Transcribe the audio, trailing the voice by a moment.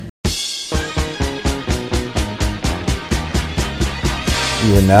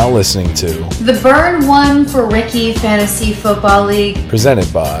You are now listening to The Burn One for Ricky Fantasy Football League,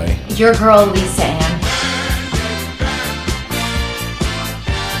 presented by your girl Lisa Ann.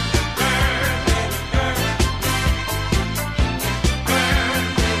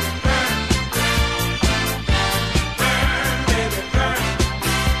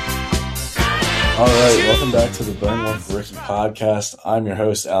 All right, welcome back to the Burn One for Ricky podcast. I'm your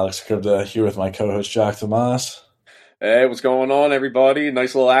host, Alex Kribda, here with my co-host, Jack Tomas. Hey, what's going on, everybody?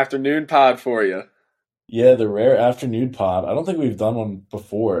 Nice little afternoon pod for you. Yeah, the rare afternoon pod. I don't think we've done one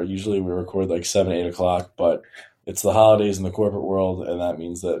before. Usually we record like 7, 8 o'clock, but it's the holidays in the corporate world, and that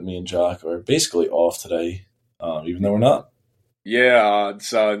means that me and Jack are basically off today, even though we're not. Yeah,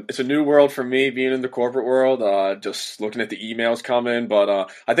 it's a new world for me being in the corporate world. Just looking at the emails coming, but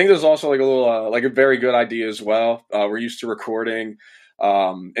I think there's also like a little like a very good idea as well. We're used to recording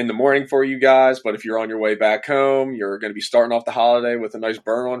in the morning for you guys, but if you're on your way back home, you're going to be starting off the holiday with a nice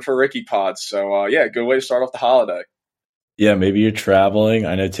Burn One for Ricky pod. So yeah, good way to start off the holiday. Yeah, maybe you're traveling.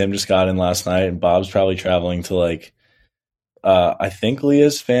 I know Tim just got in last night, and Bob's probably traveling to like. I think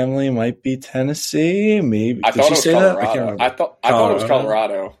Leah's family might be Tennessee. Maybe I did thought she it was say Colorado. that? I can't remember. I thought it was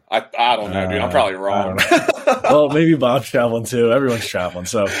Colorado. I don't know, dude. I'm probably wrong. Well, maybe Bob's traveling too. Everyone's traveling,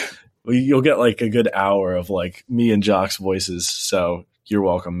 so you'll get like a good hour of like me and Jock's voices. So you're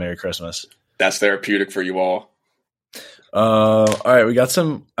welcome. Merry Christmas. That's therapeutic for you all. All right, we got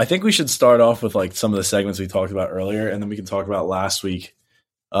some. I think we should start off with like some of the segments we talked about earlier, and then we can talk about last week,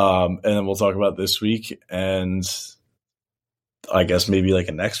 and then we'll talk about this week, and I guess maybe like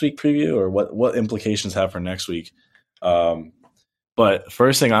a next week preview or what implications have for next week. But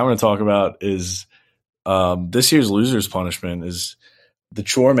first thing I want to talk about is this year's loser's punishment is the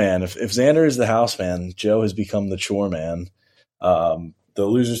chore man. If Xander is the house man, Joe has become the chore man. The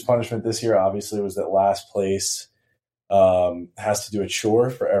loser's punishment this year obviously was that last place has to do a chore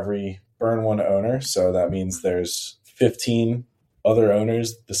for every Burn One owner. So that means there's 15 other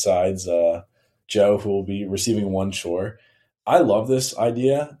owners besides Joe who will be receiving one chore. I love this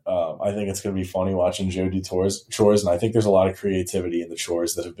idea. I think it's going to be funny watching Joe do chores, and I think there's a lot of creativity in the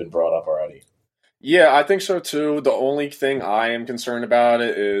chores that have been brought up already. Yeah, I think so too. The only thing I am concerned about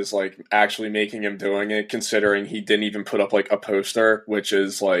it is like actually making him doing it, considering he didn't even put up like a poster, which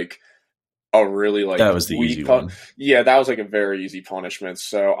is like a really like that was the easy one. Yeah, that was like a very easy punishment.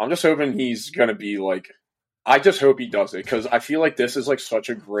 So I'm just hoping he's going to be like. I just hope he does it because I feel like this is like such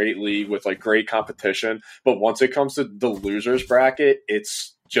a great league with like great competition. But once it comes to the losers bracket,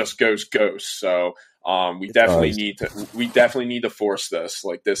 it's just goes ghost. So we definitely need to force this.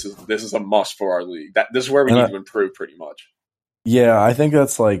 Like this is a must for our league. This is where we need to improve pretty much. Yeah, I think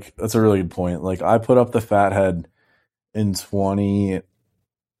that's a really good point. Like I put up the fathead in 2020.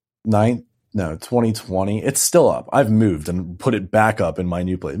 It's still up. I've moved and put it back up in my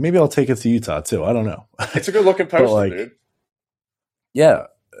new place. Maybe I'll take it to Utah too. I don't know. It's a good looking poster, dude. Yeah,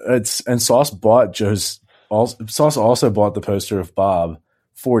 and Sauce bought Sauce also bought the poster of Bob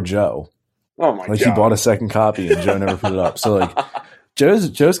for Joe. Oh my god! He bought a second copy and Joe never put it up. So like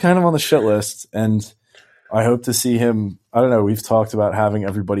Joe's kind of on the shit list, and I hope to see him. I don't know. We've talked about having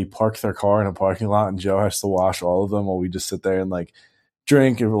everybody park their car in a parking lot, and Joe has to wash all of them while we just sit there and like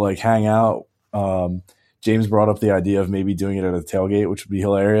drink and like hang out. James brought up the idea of maybe doing it at a tailgate, which would be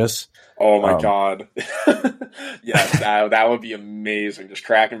hilarious. Oh my god. Yes, that would be amazing. Just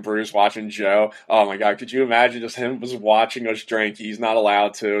cracking Bruce watching Joe. Oh my god, could you imagine just him was watching us drink? He's not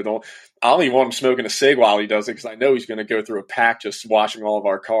allowed to. I don't even want him smoking a cig while he does it because I know he's going to go through a pack just washing all of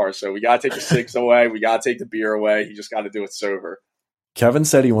our cars. So we got to take the cigs away. We got to take the beer away. He just got to do it sober. Kevin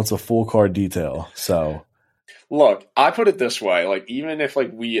said he wants a full car detail. So look, I put it this way, like even if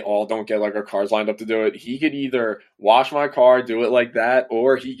like we all don't get like our cars lined up to do it, he could either wash my car, do it like that,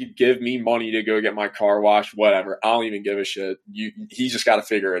 or he could give me money to go get my car washed, whatever. I don't even give a shit. He's just got to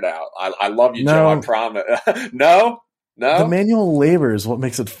figure it out. I love you, Joe. I promise. No. The manual labor is what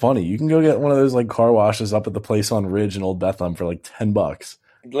makes it funny. You can go get one of those like car washes up at the place on Ridge in Old Bethlehem for like $10.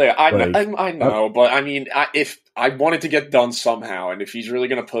 Yeah, I know, but I mean, if I want it to get done somehow, and if he's really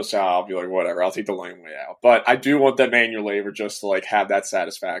going to puss out, I'll be like, whatever, I'll take the lame way out. But I do want that manual labor just to like have that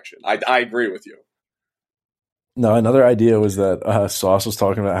satisfaction. I agree with you. No, another idea was that Sauce was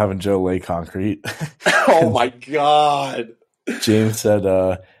talking about having Joe lay concrete. Oh my god! James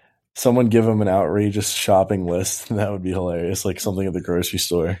said someone give him an outrageous shopping list, and that would be hilarious, like something at the grocery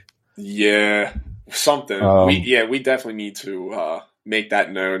store. Yeah, something. We definitely need to make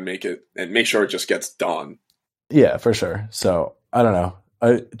that known, make sure it just gets done. Yeah, for sure. So I don't know.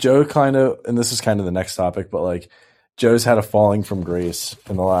 Joe kind of, and this is kind of the next topic, but like Joe's had a falling from grace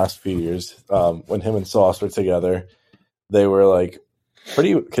in the last few years. When him and Sauce were together, they were like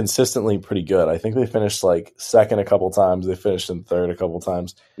pretty consistently pretty good. I think they finished like second a couple times. They finished in third a couple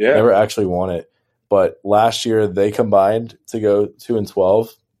times. Yeah. Never actually won it. But last year they combined to go 2-12.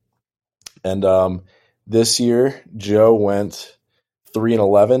 And this year Joe went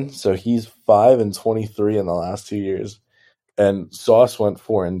 3-11. So he's 5-23 in the last 2 years. And Sauce went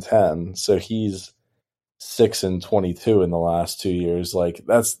 4-10. So he's 6-22 in the last 2 years. Like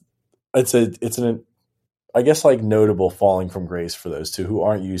it's an I guess like notable falling from grace for those two who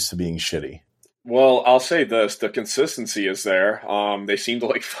aren't used to being shitty. Well, I'll say this: the consistency is there. They seem to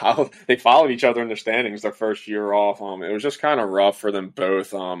like they followed each other in the standings their first year off. It was just kind of rough for them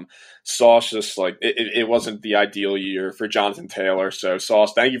both. Sauce just like it wasn't the ideal year for Jonathan Taylor. So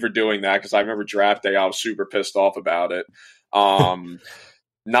Sauce, thank you for doing that, because I remember draft day I was super pissed off about it.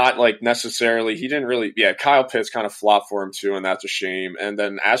 Not like necessarily he didn't really. Yeah, Kyle Pitts kind of flopped for him too, and that's a shame. And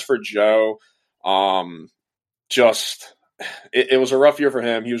then as for Joe, just it was a rough year for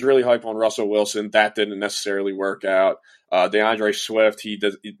him. He was really hyped on Russell Wilson. That didn't necessarily work out. DeAndre Swift, he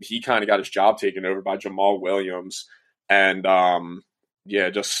kind of got his job taken over by Jamal Williams. And and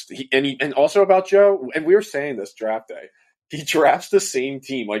also about Joe, and we were saying this draft day, he drafts the same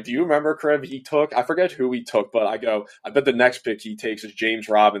team. Like, do you remember, Crib? I forget who he took, but I bet the next pick he takes is James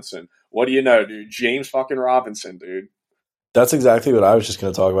Robinson. What do you know, dude? James fucking Robinson, dude. That's exactly what I was just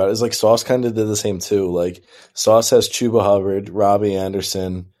going to talk about. It's like Sauce kind of did the same too. Like Sauce has Chuba Hubbard, Robbie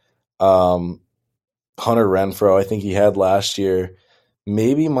Anderson, Hunter Renfrow. I think he had last year,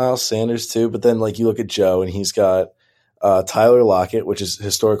 maybe Miles Sanders too. But then like you look at Joe and he's got Tyler Lockett, which is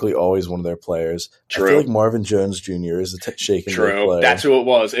historically always one of their players. True. I feel like Marvin Jones Jr. is a shaken player. That's who it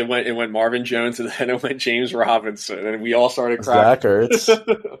was. It went Marvin Jones, and then it went James Robinson, and we all started cracking. Zach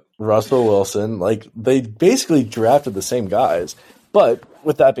Ertz, Russell Wilson. Like they basically drafted the same guys. But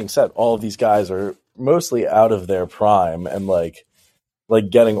with that being said, all of these guys are mostly out of their prime and like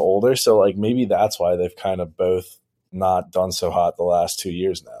getting older. So like maybe that's why they've kind of both not done so hot the last 2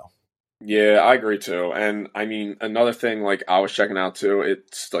 years now. Yeah, I agree too. And I mean, another thing, like I was checking out too,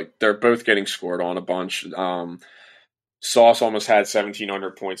 it's like they're both getting scored on a bunch. Sauce almost had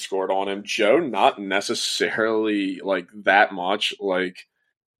 1,700 points scored on him. Joe, not necessarily like that much. Like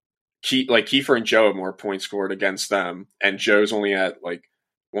Kiefer and Joe have more points scored against them, and Joe's only at like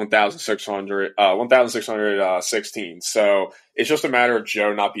 1,616. So it's just a matter of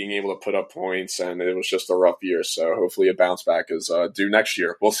Joe not being able to put up points, and it was just a rough year. So hopefully a bounce back is due next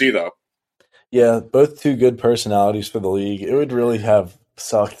year. We'll see though. Yeah, both two good personalities for the league. It would really have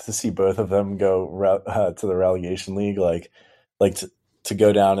sucked to see both of them go to the relegation league, like to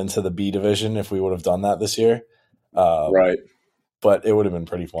go down into the B division if we would have done that this year. Right. But it would have been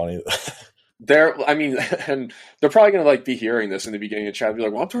pretty funny. And they're probably going to like be hearing this in the beginning of chat and be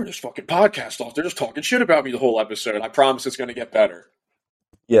like, well, I'm turning this fucking podcast off. They're just talking shit about me the whole episode. I promise it's going to get better.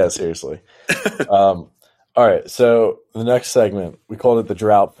 Yeah, seriously. All right, so the next segment, we called it the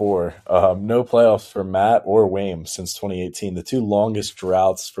Drought 4. No playoffs for Matt or Wayne since 2018, the two longest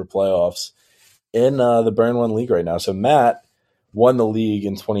droughts for playoffs in the Burn One League right now. So Matt won the league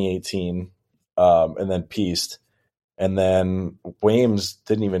in 2018 and then pieced. And then Weems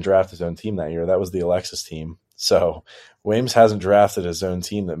didn't even draft his own team that year. That was the Alexis team. So Weems hasn't drafted his own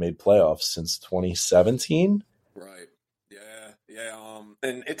team that made playoffs since 2017. Right. Yeah.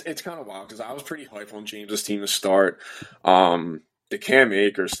 And it's kind of wild because I was pretty hyped on James's team to start. The Cam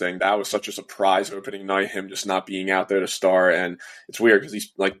Akers thing, that was such a surprise opening night, him just not being out there to start. And it's weird because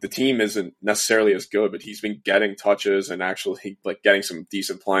he's like, the team isn't necessarily as good, but he's been getting touches and actually like getting some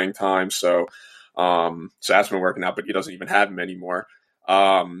decent playing time. So that's been working out, but he doesn't even have him anymore.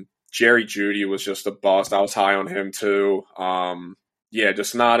 Jerry Jeudy was just a bust. I was high on him too.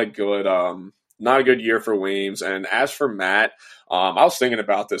 Just not a good year for Weems. And as for Matt, I was thinking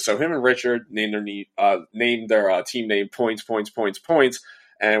about this. So him and Richard named their team name points.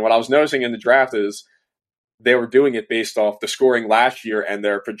 And what I was noticing in the draft is they were doing it based off the scoring last year and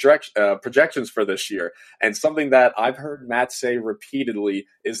their projections for this year. And something that I've heard Matt say repeatedly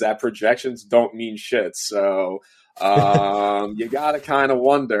is that projections don't mean shit. So you got to kind of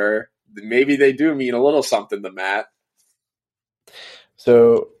wonder, maybe they do mean a little something to Matt.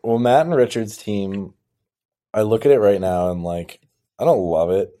 So, Matt and Richard's team, I look at it right now and like, I don't love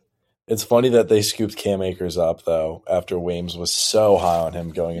it. It's funny that they scooped Cam Akers up though, after Weems was so high on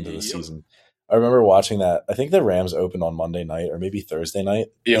him going into the season. I remember watching that. I think the Rams opened on Monday night or maybe Thursday night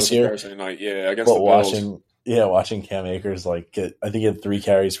this year. Thursday night, against the Bills. Watching Cam Akers I think he had 3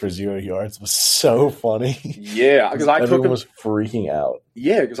 carries for 0 yards was so funny. Yeah, because everyone was freaking out.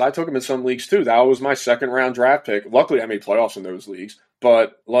 Yeah, because I took him in some leagues too. That was my second round draft pick. Luckily, I made playoffs in those leagues.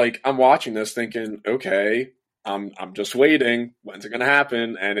 But like, I'm watching this thinking, okay, I'm just waiting. When's it going to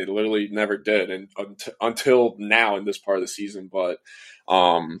happen? And it literally never did, and until now in this part of the season. But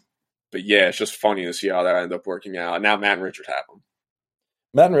yeah, it's just funny to see how that ended up working out. And now Matt and Richard have him.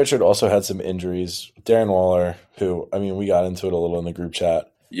 Matt and Richard also had some injuries. Darren Waller, who, I mean, we got into it a little in the group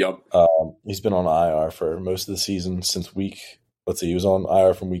chat. Yep. He's been on IR for most of the season since he was on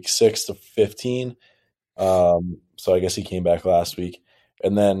IR from week 6 to 15. So I guess he came back last week.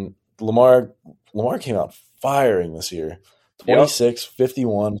 And then Lamar came out firing this year. 26,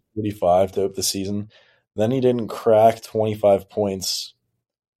 51, 45 to open the season. Then he didn't crack 25 points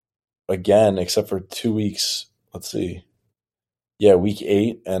again, except for 2 weeks. Let's see. Yeah, week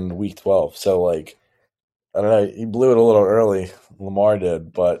 8 and week 12. So, like, I don't know. He blew it a little early. Lamar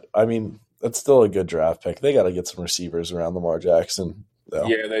did. But, I mean, that's still a good draft pick. They got to get some receivers around Lamar Jackson. Though.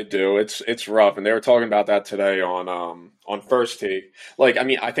 Yeah, they do. It's rough. And they were talking about that today on First Take. Like, I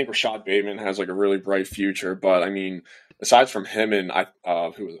mean, I think Rashad Bateman has, like, a really bright future. But, I mean, aside from him and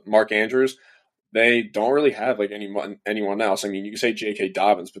Mark Andrews, they don't really have like anyone else. I mean, you can say J.K.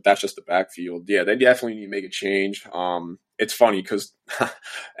 Dobbins, but that's just the backfield. Yeah, they definitely need to make a change. It's funny because,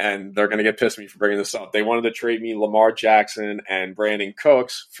 and they're going to get pissed at me for bringing this up. They wanted to trade me Lamar Jackson and Brandon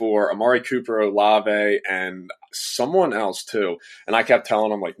Cooks for Amari Cooper, Olave, and someone else too. And I kept telling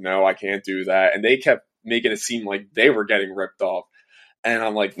them like, no, I can't do that. And they kept making it seem like they were getting ripped off. And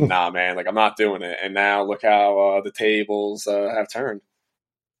I'm like, nah, man, like I'm not doing it. And now look how the tables have turned.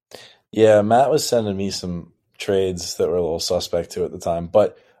 Yeah, Matt was sending me some trades that were a little suspect too at the time.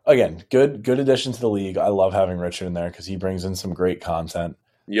 But again, good addition to the league. I love having Richard in there because he brings in some great content.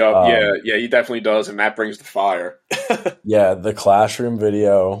 Yep, yeah, he definitely does, and Matt brings the fire. Yeah, the classroom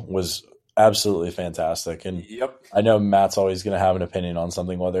video was absolutely fantastic. And yep. I know Matt's always going to have an opinion on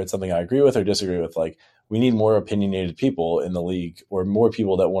something, whether it's something I agree with or disagree with. Like, we need more opinionated people in the league or more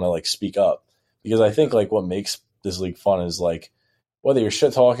people that want to like speak up. Because I think like what makes this league fun is like, whether you're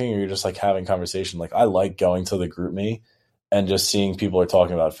shit talking or you're just like having conversation, like I like going to the group me and just seeing people are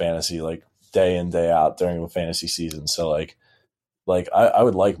talking about fantasy like day in, day out during the fantasy season. So like I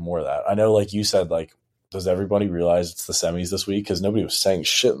would like more of that. I know, like you said, like, does everybody realize it's the semis this week? Because nobody was saying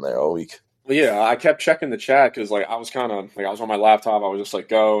shit in there all week. Well, yeah, I kept checking the chat because like I was kind of like I was on my laptop. I was just like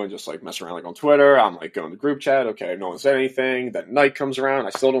go and just like mess around like on Twitter. I'm like going to the group chat. Okay, no one said anything. That night comes around,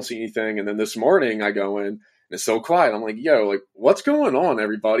 I still don't see anything. And then this morning I go in. It's so quiet. I'm like, yo, like, what's going on,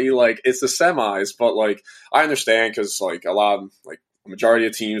 everybody? Like, it's the semis, but like, I understand because like a majority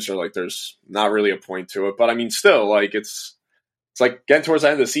of teams are like, there's not really a point to it. But I mean, still, like, it's like getting towards the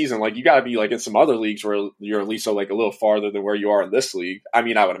end of the season. Like, you got to be like in some other leagues where you're at least like a little farther than where you are in this league. I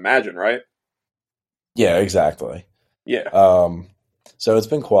mean, I would imagine, right? Yeah, exactly. Yeah. So it's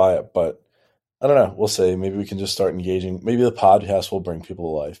been quiet, but I don't know. We'll see. Maybe we can just start engaging. Maybe the podcast will bring people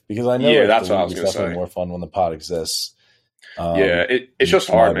to life because I know that's what I was going to say. More fun when the pod exists. It's just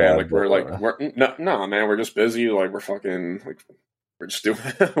hard, man. Like we're no, man. We're just busy. Like we're fucking like we're just doing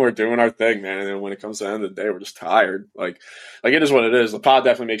we're doing our thing, man. And then when it comes to the end of the day, we're just tired. Like it is what it is. The pod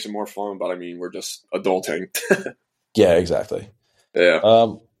definitely makes it more fun, but I mean, we're just adulting. Yeah, exactly. Yeah.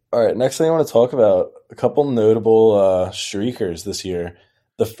 All right. Next thing I want to talk about a couple notable streakers this year.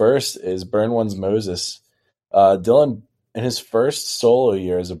 The first is Burn One's Moses. Dylan, in his first solo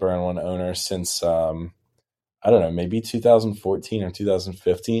year as a Burn One owner since, I don't know, maybe 2014 or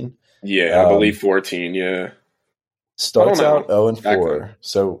 2015. Yeah, I believe 14, yeah. Starts out 0-4.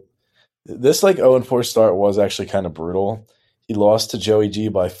 So this like 0-4 start was actually kind of brutal. He lost to Joey G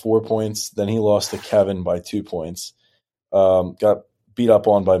by 4 points. Then he lost to Kevin by 2 points. Got beat up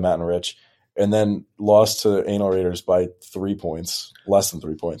on by Matt and Rich. And then lost to Anal Raiders by 3 points, less than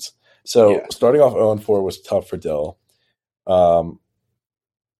 3 points. So starting off 0-4 was tough for Dill. 1-2,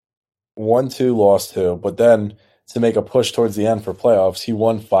 lost 2. But then to make a push towards the end for playoffs, he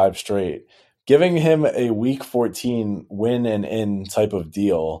won 5 straight, giving him a Week 14 win and in type of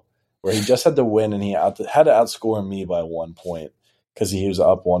deal where he just had to win and he had to outscore me by 1 point because he was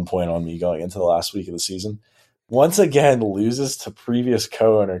up 1 point on me going into the last week of the season. Once again, loses to previous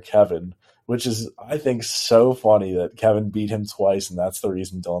co-owner Kevin, which is, I think, so funny that Kevin beat him twice, and that's the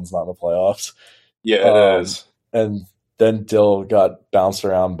reason Dylan's not in the playoffs. Yeah, it is. And then Dill got bounced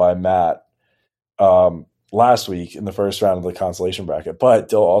around by Matt last week in the first round of the consolation bracket. But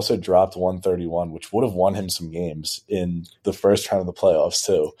Dill also dropped 131, which would have won him some games in the first round of the playoffs,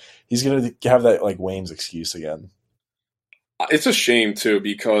 too. He's going to have that, like, Wayne's excuse again. It's a shame, too,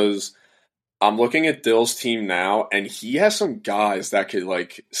 because I'm looking at Dill's team now, and he has some guys that could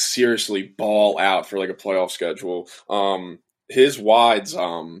like seriously ball out for like a playoff schedule. His wides,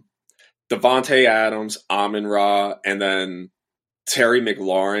 Devontae Adams, Amon Ra, and then Terry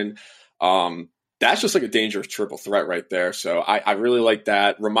McLaurin. that's just like a dangerous triple threat right there. So I really like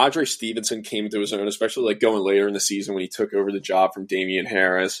that. Ramondre Stevenson came into his own, especially like going later in the season when he took over the job from Damian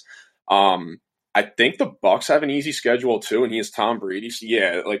Harris. I think the Bucks have an easy schedule too, and he has Tom Brady. So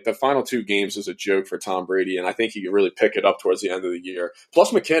yeah, like the final 2 games is a joke for Tom Brady, and I think he can really pick it up towards the end of the year.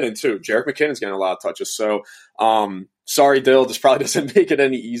 Plus McKinnon too. Jerick McKinnon's getting a lot of touches. So sorry, Dill, this probably doesn't make it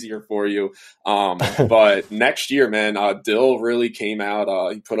any easier for you. But next year, man, Dill really came out.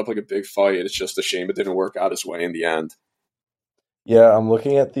 He put up like a big fight. It's just a shame it didn't work out his way in the end. Yeah, I'm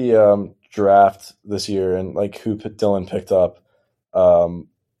looking at the draft this year and like who Dylan picked up.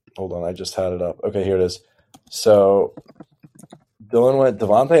 Hold on, I just had it up. Okay, here it is. So Dylan went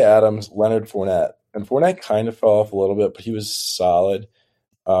Devontae Adams, Leonard Fournette. And Fournette kind of fell off a little bit, but he was solid.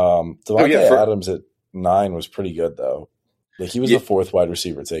 Devontae Adams at 9 was pretty good, though. Like he was the 4th wide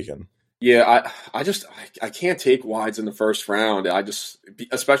receiver taken. Yeah, I can't take wides in the first round.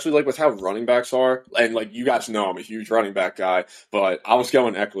 Especially like with how running backs are, and like you guys know I'm a huge running back guy, but I was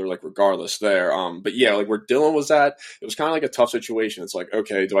going Eckler like regardless there. But yeah, like where Dylan was at, it was kind of like a tough situation. It's like,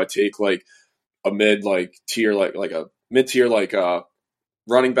 okay, do I take like a mid like tier like a mid tier like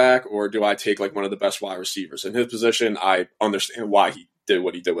running back, or do I take like one of the best wide receivers in his position? I understand why he did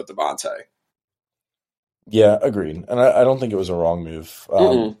what he did with Devontae. Yeah, agreed. And I don't think it was a wrong move.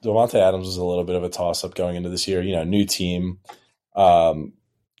 Devontae Adams was a little bit of a toss-up going into this year. You know, new team,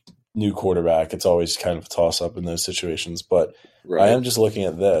 new quarterback. It's always kind of a toss-up in those situations. But right. I am just looking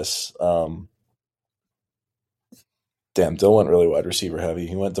at this. Dill went really wide receiver heavy.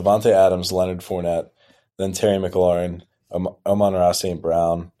 He went Devontae Adams, Leonard Fournette, then Terry McLaurin, Amon-Ra St.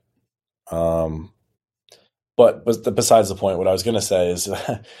 Brown. But besides the point, what I was going to say is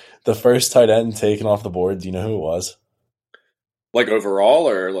the first tight end taken off the board, do you know who it was? Like overall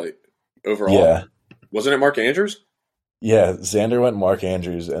or like overall? Yeah. Wasn't it Mark Andrews? Yeah, Xander went Mark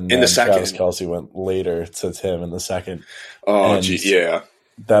Andrews, and then in the second. Travis Kelce went later to Tim in the second. Oh, gee, yeah.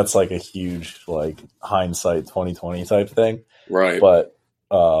 That's like a huge like hindsight 2020 type thing. Right. But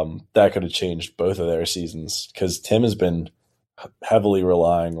that could have changed both of their seasons because Tim has been heavily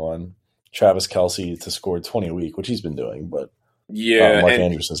relying on Travis Kelce to score 20 a week, which he's been doing, but Mark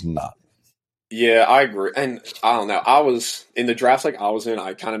Andrews is not. Yeah, I agree. And I don't know. I was in the drafts like I was in,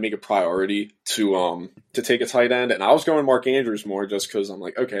 I kind of make a priority to take a tight end, and I was going Mark Andrews more just because I'm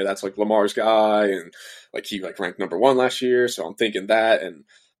like, okay, that's like Lamar's guy, and like he like ranked number 1 last year, so I'm thinking that, and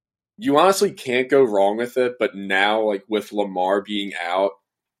you honestly can't go wrong with it. But now, like with Lamar being out,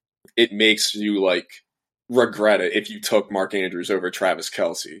 it makes you like regret it if you took Mark Andrews over Travis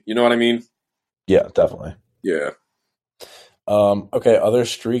Kelce. You know what I mean? Yeah, definitely. Yeah. Okay, other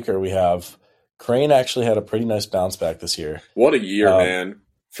streaker we have. Crane actually had a pretty nice bounce back this year. What a year, man.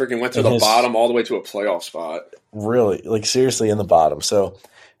 Freaking went to the bottom all the way to a playoff spot. Really, like seriously in the bottom. So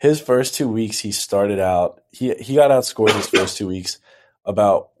his first 2 weeks, he started out, he got outscored his first 2 weeks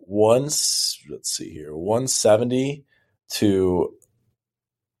about 170 to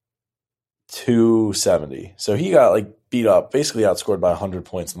 270. So he got like beat up, basically outscored by 100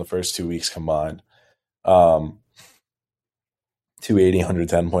 points in the first 2 weeks combined. 280,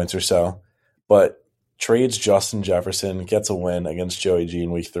 110 points or so. But trades Justin Jefferson, gets a win against Joey G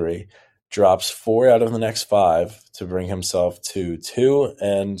in week 3, drops 4 out of the next 5 to bring himself to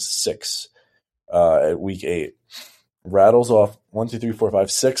 2-6 at week 8. Rattles off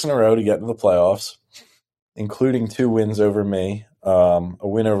 6 in a row to get into the playoffs, including 2 wins over me, a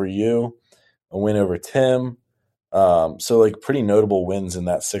win over you, a win over Tim. So like pretty notable wins in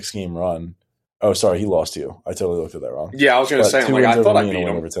that 6-game run. Oh, sorry, he lost to you. I totally looked at that wrong. Yeah, I was going to say, I'm like, I thought I beat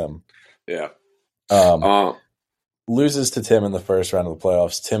him. Over Tim. Yeah. Loses to Tim in the first round of the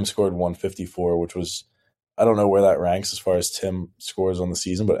playoffs. Tim scored 154, which was, I don't know where that ranks as far as Tim scores on the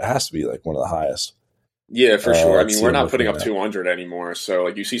season, but it has to be like one of the highest. Yeah, for sure. I mean, we're not putting up 200 anymore, so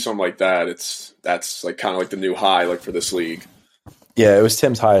like you see something like that, that's like kind of like the new high, like for this league. Yeah, it was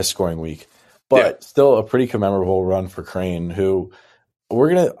Tim's highest scoring week, but still a pretty commemorable run for Crane, who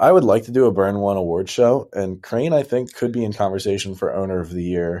I would like to do a Burn One award show, and Crane I think could be in conversation for Owner of the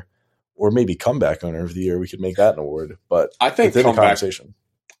Year, or maybe Comeback Owner of the Year. We could make that an award, but I think it's in conversation.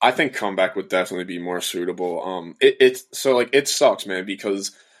 I think Comeback would definitely be more suitable. It's so like it sucks, man,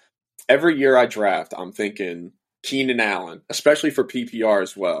 because every year I draft, I'm thinking Keenan Allen, especially for PPR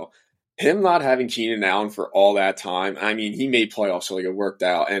as well. Him not having Keenan Allen for all that time, I mean, he made playoffs, so like it worked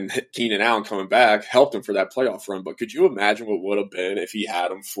out. And Keenan Allen coming back helped him for that playoff run. But could you imagine what would have been if he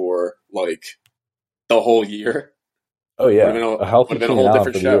had him for like the whole year? Oh yeah, a healthy Keenan Allen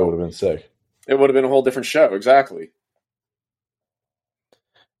for the year would have been sick. It would have been a whole different show, exactly.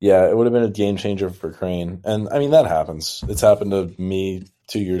 Yeah, it would have been a game changer for Crane. And I mean, that happens. It's happened to me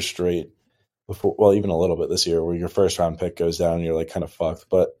 2 years straight before, well, even a little bit this year, where your first round pick goes down and you're like kind of fucked.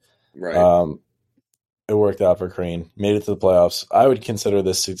 But Right. it worked out for Crane. Made it to the playoffs. I would consider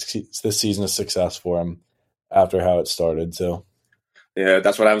this season a success for him after how it started. So Yeah,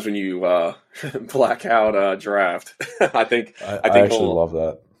 that's what happens when you black out draft. I think I I think actually love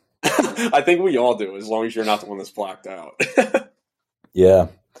that. I think we all do, as long as you're not the one that's blacked out. Yeah.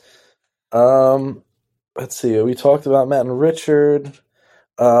 Let's see. We talked about Matt and Richard.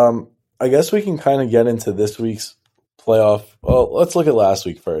 I guess we can kind of get into this week's playoff. Well, let's look at last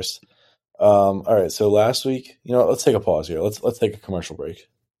week first. All right. So last week, let's take a pause here. Let's take a commercial break.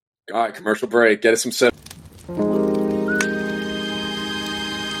 All right, commercial break. Get us some sip.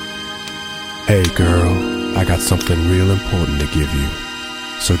 Hey girl, I got something real important to give you.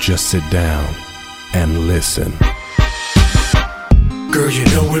 So just sit down and listen. Girl, you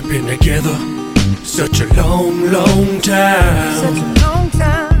know we've been together such a long, long time.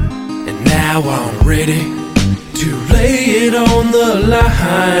 And now I'm ready to lay it on the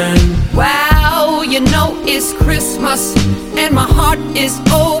line. Wow, you know it's Christmas and my heart is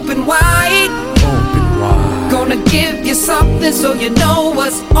open wide. Open wide. Gonna give you something so you know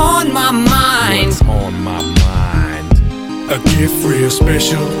what's on my mind. What's on my mind? A gift real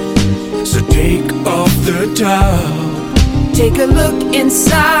special, so take off the top. Take a look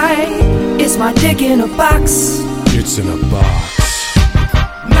inside. Is my dick in a box? It's in a box.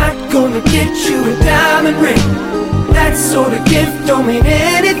 Not gonna get you a diamond ring. That sort of gift don't mean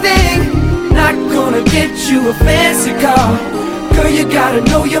anything. Not gonna get you a fancy car. Girl, you gotta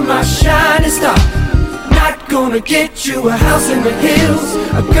know you're my shining star. Not gonna get you a house in the hills.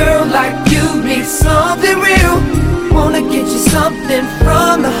 A girl like you needs something real. Wanna get you something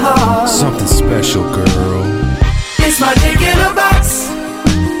from the heart. Something special, girl. It's my dick in a box.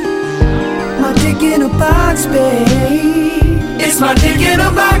 My dick in a box, babe. It's my dick in a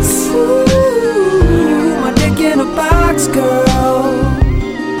box. Ooh, my dick in a box, girl.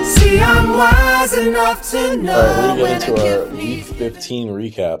 See, I'm wise enough to know. All right, we're when going to a get into our gift Week needs 15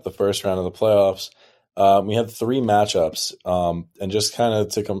 recap, the first round of the playoffs. We had 3 matchups, and just kind of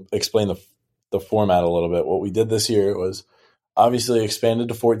to explain the format a little bit, what we did this year was obviously expanded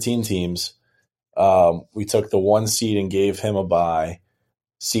to 14 teams. We took the 1 seed and gave him a bye.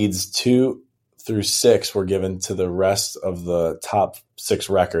 Seeds 2 through 6 were given to the rest of the top 6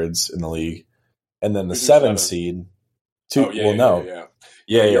 records in the league. And then the 7 seed, Yeah.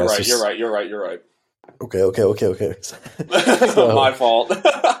 You're right. So, You're right. Okay. My fault.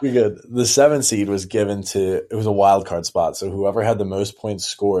 We good. The 7 seed was given to, it was a wild card spot. So whoever had the most points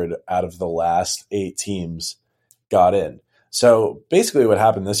scored out of the last 8 teams got in. So basically what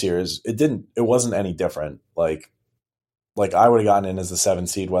happened this year is it wasn't any different. Like I would have gotten in as the 7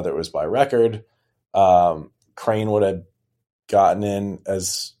 seed, whether it was by record. Crane would have gotten in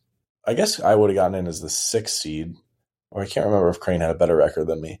as, I guess I would have gotten in as the 6th seed, or I can't remember if Crane had a better record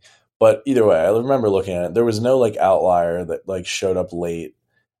than me. But either way, I remember looking at it. There was no outlier that showed up late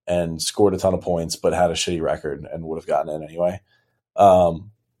and scored a ton of points, but had a shitty record and would have gotten in anyway.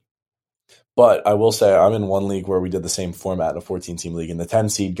 But I will say I'm in one league where we did the same format in a 14-team league, and the 10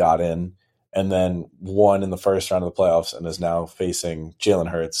 seed got in and then won in the first round of the playoffs and is now facing Jalen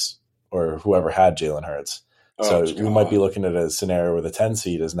Hurts or whoever had Jalen Hurts. So we might be looking at a scenario where the 10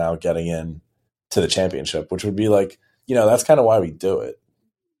 seed is now getting in to the championship, which would be that's kind of why we do it.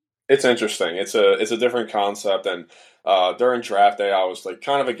 It's interesting. It's a different concept, and during draft day, I was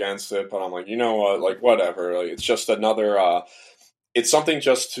kind of against it, but I'm like, you know what, whatever. It's just another. It's something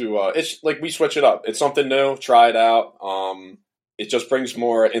just to. It's we switch it up. It's something new. Try it out. It just brings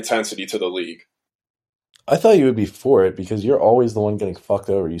more intensity to the league. I thought you would be for it because you're always the one getting fucked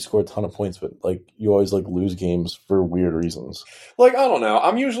over. You score a ton of points, but you always lose games for weird reasons. I don't know.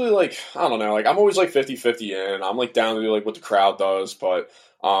 I'm usually I don't know. I'm always 50-50 in. I'm down to do what the crowd does, but.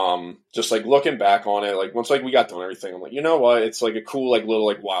 Just looking back on it, once we got done everything, I'm you know what, it's a cool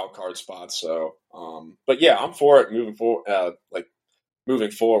little wild card spot. So but yeah, I'm for it moving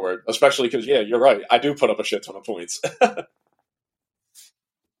forward, especially because you're right, I do put up a shit ton of points.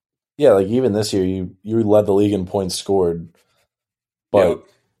 Yeah, even this year you led the league in points scored, but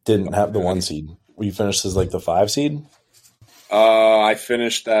didn't have the 1 seed. You finished as the 5 seed. I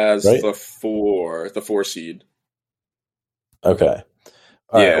finished as right? the 4 seed. Okay.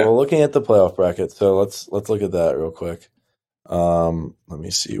 All right, well, looking at the playoff bracket, so let's look at that real quick. Let me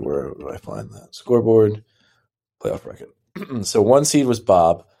see, where do I find that? Scoreboard, playoff bracket. So 1 seed was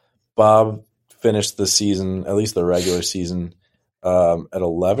Bob. Bob finished the season, at least the regular season, at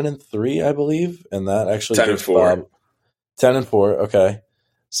 11-3, I believe, and that actually 10-4. Bob 10-4. Okay,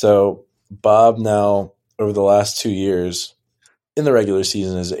 so Bob now over the last 2 years in the regular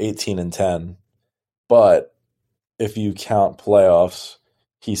season is 18-10, but if you count playoffs,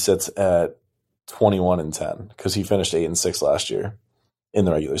 he sits at 21-10 because he finished 8-6 last year in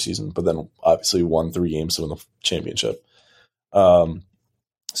the regular season, but then obviously won 3 games to win the championship.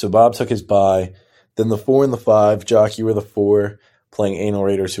 So Bob took his bye. Then the 4 and the 5, Jock, you were the 4, playing Anal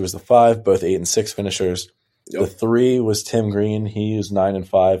Raiders, who was the 5, both 8-6 finishers. Yep. The 3 was Tim Green. He was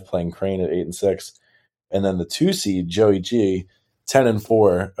 9-5, playing Crane at 8-6. And then the 2 seed, Joey G,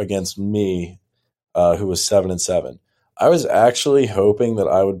 10-4 against me, who was 7-7. I was actually hoping that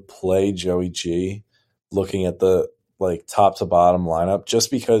I would play Joey G, looking at the top to bottom lineup,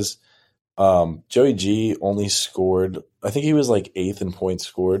 just because Joey G only scored. I think he was 8th in points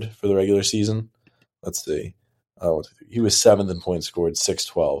scored for the regular season. Let's see. He was 7th in points scored,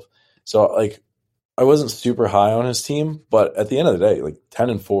 6-12. So I wasn't super high on his team, but at the end of the day,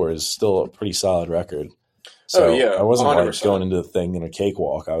 10-4 is still a pretty solid record. So yeah, I wasn't 100%. Going into the thing in a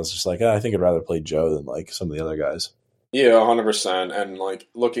cakewalk. I was just I think I'd rather play Joe than some of the other guys. Yeah, 100%. And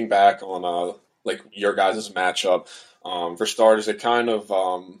looking back on your guys' matchup, for starters, it kind of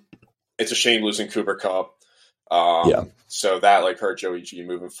it's a shame losing Cooper Kupp. Yeah. So that hurt Joey G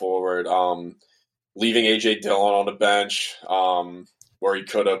moving forward. Leaving AJ Dillon on the bench, where he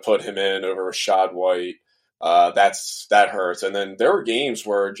could have put him in over Rashad White. That hurts. And then there were games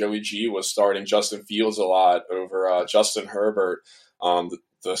where Joey G was starting Justin Fields a lot over Justin Herbert.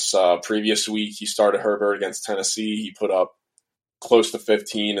 This previous week, he started Herbert against Tennessee. He put up close to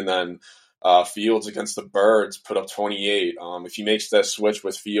 15, and then Fields against the Birds put up 28. If he makes that switch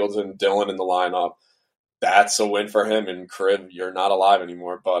with Fields and Dillon in the lineup, that's a win for him. And Crib, you're not alive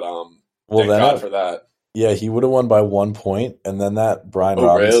anymore. But thank God for that. Yeah, he would have won by 1 point, and then that Brian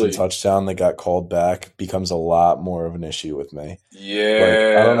Robinson touchdown that got called back becomes a lot more of an issue with me.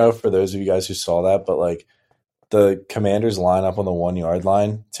 Yeah. I don't know for those of you guys who saw that, but the Commanders line up on the 1 yard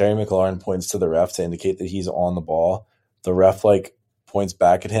line, Terry McLaurin points to the ref to indicate that he's on the ball. The ref points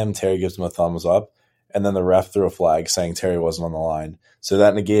back at him. Terry gives him a thumbs up, and then the ref threw a flag saying Terry wasn't on the line. So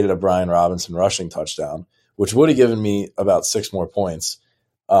that negated a Brian Robinson rushing touchdown, which would have given me about 6 more points.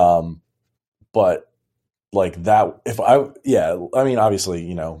 But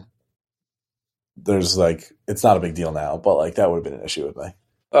obviously, there's it's not a big deal now, but that would have been an issue with me.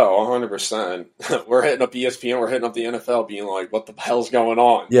 Oh, 100%. We're hitting up ESPN, we're hitting up the NFL being what the hell's going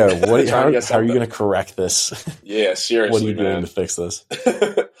on? Yeah, how are you going to correct this? Yeah, seriously, what are you doing to fix this?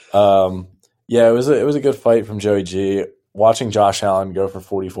 Yeah, it was a good fight from Joey G. Watching Josh Allen go for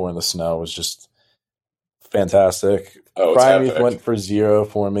 44 in the snow was just fantastic. Oh, Freiermuth went for 0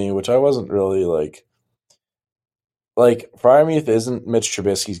 for me, which I wasn't really Freiermuth isn't Mitch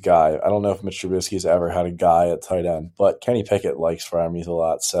Trubisky's guy. I don't know if Mitch Trubisky's ever had a guy at tight end, but Kenny Pickett likes Freiermuth a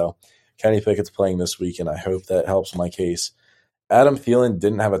lot. So Kenny Pickett's playing this week, and I hope that helps my case. Adam Thielen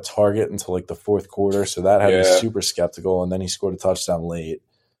didn't have a target until the fourth quarter, so that had me super skeptical, and then he scored a touchdown late.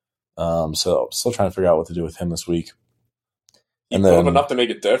 So I'm still trying to figure out what to do with him this week. He put up enough to make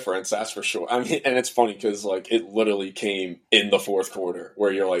a difference, that's for sure. I mean, and it's funny because it literally came in the fourth quarter where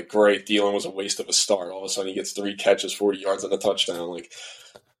you're great, Thielen was a waste of a start. All of a sudden, he gets 3 catches, 40 yards, and a touchdown.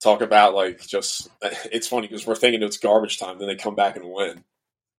 Talk about it's funny because we're thinking it's garbage time, then they come back and win.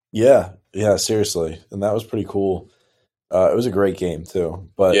 Yeah, seriously, and that was pretty cool. It was a great game too.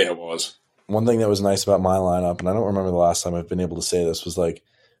 But yeah, it was. One thing that was nice about my lineup, and I don't remember the last time I've been able to say this, was I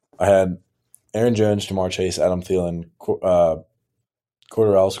had Aaron Jones, Jamar Chase, Adam Thielen.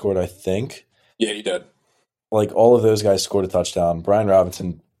 Cordarrelle scored, I think. Yeah, he did. All of those guys scored a touchdown. Brian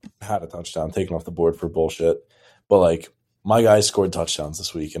Robinson had a touchdown taken off the board for bullshit. But my guys scored touchdowns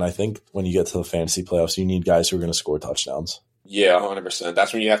this week, and I think when you get to the fantasy playoffs, you need guys who are going to score touchdowns. Yeah, 100%.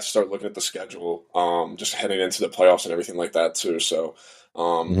 That's when you have to start looking at the schedule, just heading into the playoffs and everything like that too. So,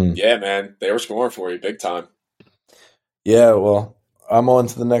 yeah, man, they were scoring for you big time. Yeah, well, I'm on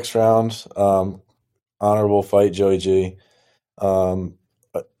to the next round. Honorable fight, Joey G.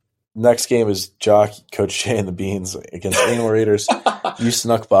 Next game is Jock, Coach Jay and the Beans against Anal Raiders. You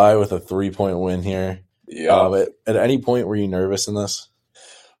snuck by with a 3-point win here. Yeah. At any point, were you nervous in this?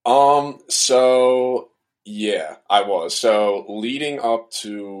 So yeah, I was. So leading up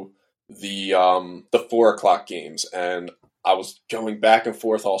to the 4:00 games, and I was going back and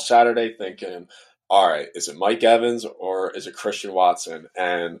forth all Saturday thinking, all right, is it Mike Evans or is it Christian Watson?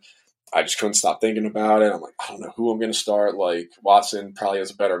 And I just couldn't stop thinking about it. I'm I don't know who I'm going to start. Watson probably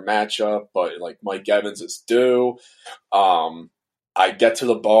has a better matchup, but Mike Evans is due. I get to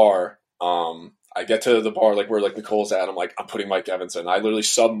the bar. Where Nicole's at. I'm putting Mike Evans in. I literally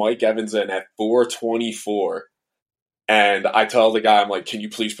subbed Mike Evans in at 4:24, And I tell the guy, I'm like, can you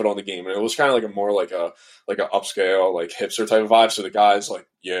please put on the game? And it was kind of like a more like a upscale, like hipster type of vibe. So the guy's like,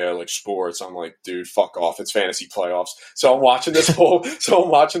 yeah, like sports. I'm like, dude, fuck off. It's fantasy playoffs. So I'm watching this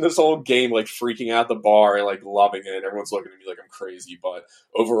whole game, like freaking out the bar and like loving it. Everyone's looking at me like I'm crazy. But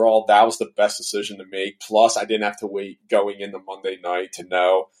overall, that was the best decision to make. Plus, I didn't have to wait going into Monday night to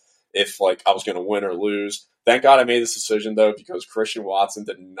know if like I was going to win or lose. Thank God I made this decision though, because Christian Watson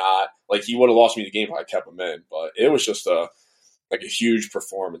did not, like, he would have lost me the game if I kept him in. But it was just a huge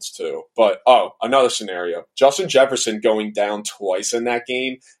performance too. But another scenario: Justin Jefferson going down twice in that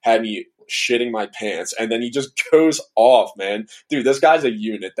game had me shitting my pants, and then he just goes off, man. Dude, this guy's a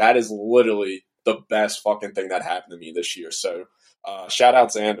unit. That is literally the best fucking thing that happened to me this year. So shout out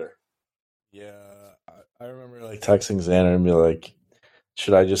Xander. Yeah, I remember like texting Xander and be like,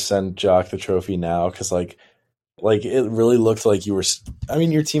 should I just send Jock the trophy now? Because like it really looked like you were. I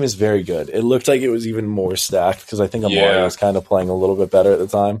mean, your team is very good. It looked like it was even more stacked because I think Amari was kind of playing a little bit better at the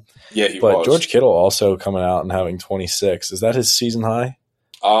time. Yeah, he but was. George Kittle also coming out and having 26. Is that his season high?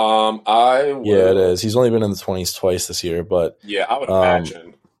 Yeah, it is. He's only been in the 20s twice this year, but yeah, I would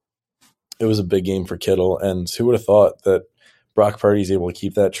imagine it was a big game for Kittle. And who would have thought that Brock Purdy's able to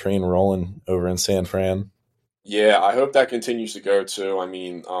keep that train rolling over in San Fran? Yeah, I hope that continues to go too. I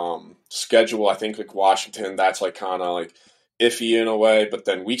mean, schedule, I think like Washington, that's like kind of like iffy in a way, but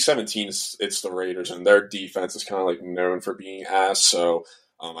then week 17 it's the Raiders, and their defense is kind of like known for being ass. So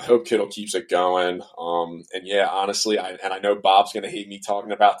I hope Kittle keeps it going. And yeah, honestly, I know Bob's gonna hate me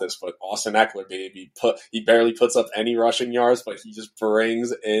talking about this, but Austin Eckler, baby, he barely puts up any rushing yards, but he just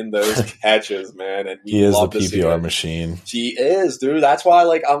brings in those catches, man. And he is the PPR machine. He is, dude. That's why,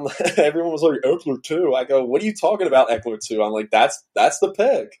 like, everyone was like Eckler too. I go, what are you talking about, Eckler too? I'm like, that's the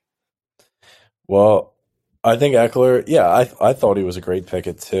pick. Well, I think Eckler. Yeah, I thought he was a great pick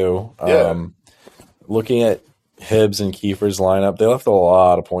at 2. Yeah. Looking at Hibbs and Kiefer's lineup, they left a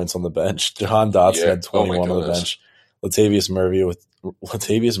lot of points on the bench. Jahan Dotson had 21 on the bench. Latavius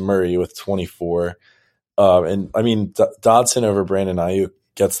Murray with 24. And I mean, Dotson over Brandon Ayuk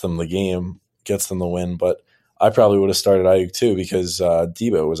gets them the game, gets them the win. But I probably would have started Ayuk too because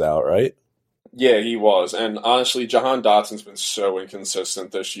Debo was out, right? Yeah, he was. And honestly, Jahan Dotson's been so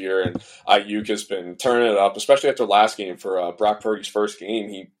inconsistent this year, and Ayuk has been turning it up, especially after last game for Brock Purdy's first game.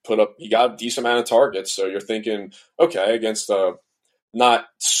 He got a decent amount of targets, so you're thinking, okay, against the not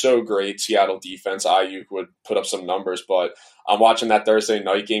so great Seattle defense, Ayuk would put up some numbers, but I'm watching that Thursday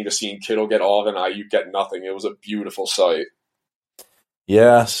night game, just seeing Kittle get all of it and Ayuk get nothing. It was a beautiful sight.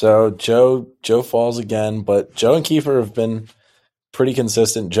 Yeah, so Joe falls again, but Joe and Kiefer have been pretty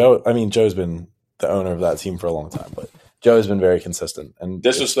consistent. Joe's been the owner of that team for a long time, but Joe has been very consistent. And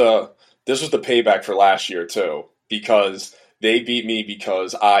this was the payback for last year too, because they beat me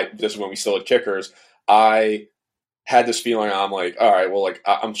because this is when we still had kickers. I had this feeling, I'm like, all right, well, like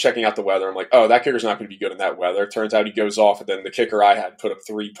I'm checking out the weather. I'm like, oh, that kicker's not going to be good in that weather. Turns out he goes off, and then the kicker I had put up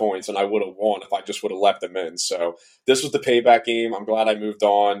 3 points, and I would have won if I just would have left him in. So this was the payback game. I'm glad I moved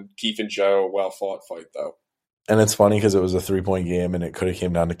on. Keith and Joe, well fought fight though. And it's funny because it was a 3-point game, and it could have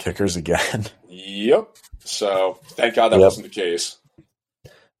came down to kickers again. Yep. So thank God that wasn't the case.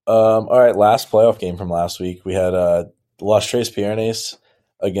 All right, last playoff game from last week. We had Las Tres Piernes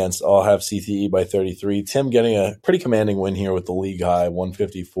against All Have CTE by 33. Tim getting a pretty commanding win here with the league high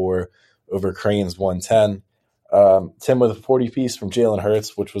 154 over Crane's 110. Tim with a 40-piece from Jalen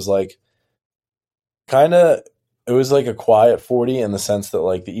Hurts, which was like it was like a quiet 40 in the sense that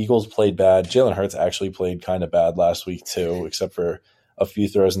like the Eagles played bad. Jalen Hurts actually played kind of bad last week too, except for a few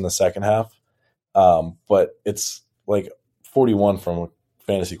throws in the second half. But it's like 41 from a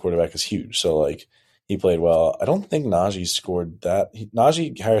fantasy quarterback is huge. So like he played well. I don't think Najee scored that.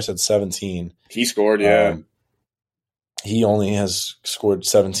 Najee Harris had 17. He scored, yeah. He only has scored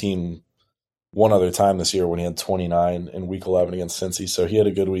 17 one other time this year when he had 29 in week 11 against Cincy. So he had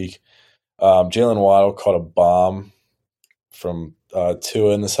a good week. Jalen Waddle caught a bomb from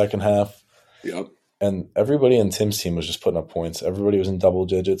Tua in the second half. Yep. And everybody in Tim's team was just putting up points. Everybody was in double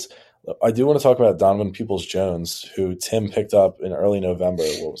digits. I do want to talk about Donovan Peoples-Jones, who Tim picked up in early November.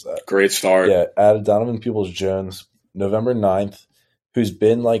 What was that? Great start. Yeah, added Donovan Peoples-Jones November 9th, who's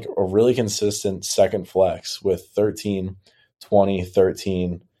been like a really consistent second flex with 13, 20,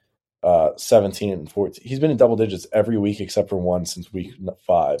 13, 17, and 14. He's been in double digits every week except for one since week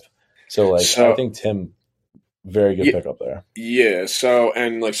 5. So I think Tim, very good pickup there. Yeah. So,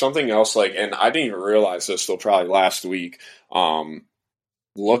 and like something else, like, and I didn't even realize this till probably last week.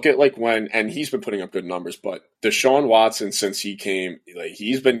 Look at like and he's been putting up good numbers, but Deshaun Watson, since he came, like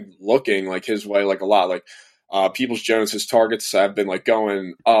he's been looking like his way, like a lot. Like Peoples-Jones, his targets have been like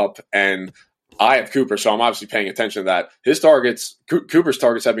going up, and I have Cooper, so I'm obviously paying attention to that. Cooper's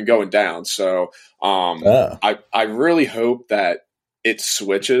targets have been going down. So I really hope that it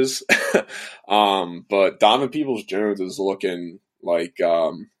switches. But Donovan Peoples-Jones is looking like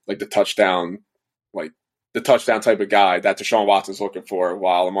the touchdown type of guy that Deshaun Watson's looking for,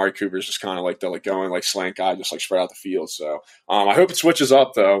 while Amari Cooper's just kind of like the going like slant guy, just like spread out the field. So I hope it switches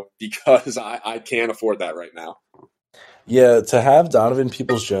up though, because I can't afford that right now. Yeah, to have Donovan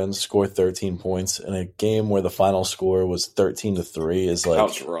Peoples-Jones score 13 points in a game where the final score was 13-3 is like, that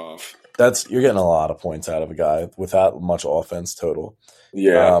was rough. You're getting a lot of points out of a guy without much offense total.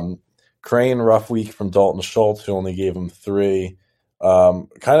 Yeah. Crane, rough week from Dalton Schultz, who only gave him 3. Kind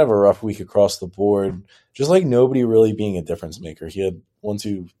of a rough week across the board. Just like nobody really being a difference maker. He had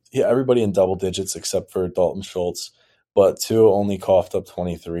everybody in double digits except for Dalton Schultz, but 2 only coughed up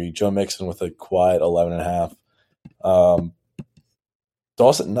 23. Joe Mixon with a quiet 11.5.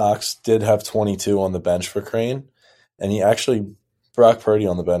 Dawson Knox did have 22 on the bench for Crane, and Brock Purdy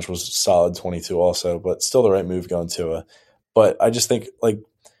on the bench was solid 22 also, but still the right move going to But I just think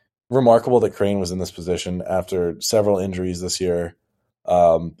remarkable that Crane was in this position after several injuries this year,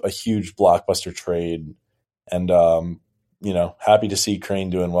 a huge blockbuster trade, and happy to see Crane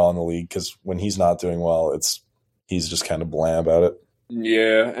doing well in the league, because when he's not doing well, he's just kind of bland about it.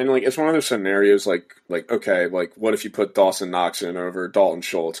 Yeah, and it's one of those scenarios okay, what if you put Dawson Knox in over Dalton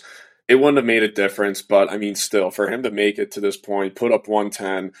Schultz? It wouldn't have made a difference, but I mean, still, for him to make it to this point, put up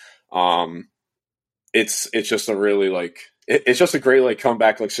 110, it's just a really it's just a great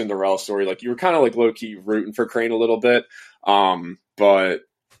comeback Cinderella story. You were kind of low key rooting for Crane a little bit, but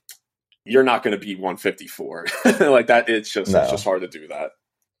you're not going to beat 154 that. It's just hard to do that.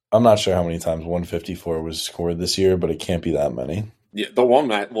 I'm not sure how many times 154 was scored this year, but it can't be that many. Yeah, the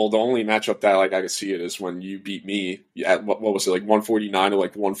only matchup that I could see it is when you beat me at what was it 149 or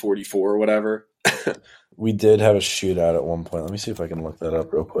 144 or whatever. We did have a shootout at one point. Let me see if I can look that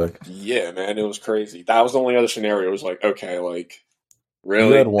up real quick. Yeah, man, it was crazy. That was the only other scenario. It was okay, really.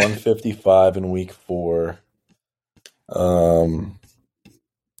 You had 155 in week 4.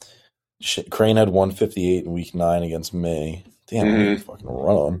 Crane had 158 in week 9 against me. Damn, I'm fucking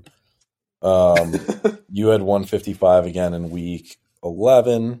run on. You had 155 again in week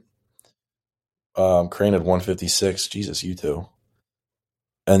 11. Crane had 156. Jesus, you two.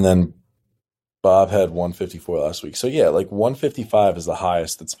 And then Bob had 154 last week. So yeah, 155 is the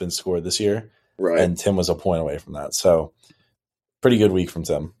highest that's been scored this year. Right. And Tim was a point away from that. So pretty good week from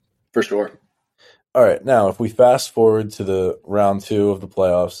Tim. For sure. All right. Now, if we fast forward to the round 2 of the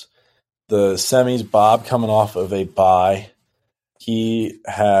playoffs, the semis, Bob coming off of a bye.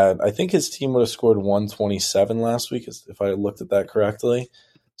 I think his team would have scored 127 last week, if I looked at that correctly.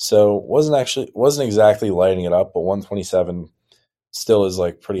 So wasn't exactly lighting it up, but 127 still is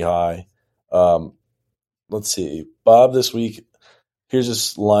pretty high. Let's see. Bob this week, here's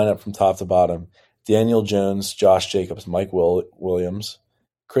his lineup from top to bottom. Daniel Jones, Josh Jacobs, Mike Williams,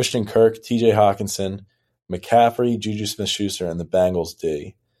 Christian Kirk, TJ Hawkinson, McCaffrey, Juju Smith-Schuster, and the Bengals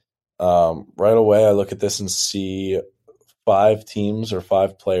D. Right away, I look at this and see 5 teams or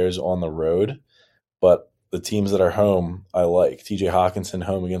 5 players on the road, but the teams that are home, I like. TJ Hawkinson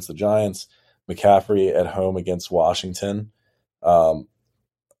home against the Giants, McCaffrey at home against Washington. Bob's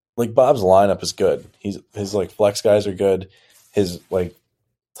lineup is good. His flex guys are good. His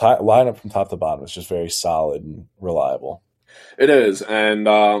lineup from top to bottom is just very solid and reliable. It is, and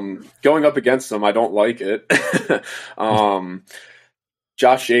going up against them, I don't like it.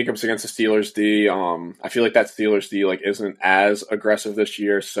 Josh Jacobs against the Steelers D. I feel that Steelers D isn't as aggressive this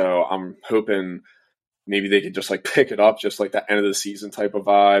year, so I'm hoping maybe they could just pick it up, just that end of the season type of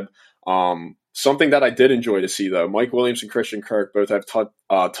vibe. Something that I did enjoy to see though, Mike Williams and Christian Kirk both have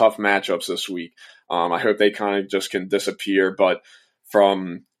tough matchups this week. I hope they kind of just can disappear, but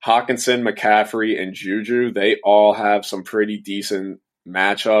from Hawkinson, McCaffrey, and Juju, they all have some pretty decent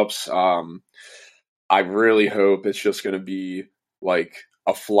matchups. I really hope it's just going to be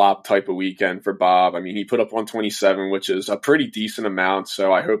a flop type of weekend for Bob. I mean, he put up 127, which is a pretty decent amount.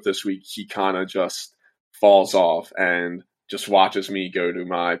 So I hope this week he kind of just falls off and just watches me go to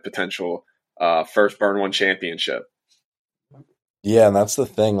my potential first Burn One championship. Yeah, and that's the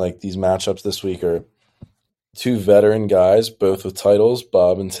thing. These matchups this week are 2 veteran guys, both with titles,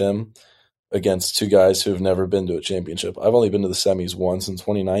 Bob and Tim, against 2 guys who have never been to a championship. I've only been to the semis once in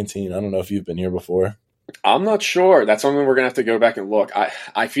 2019. I don't know if you've been here before. I'm not sure. That's something we're going to have to go back and look.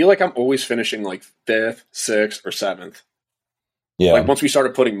 I feel I'm always finishing 5th, 6th, or 7th. Yeah. Once we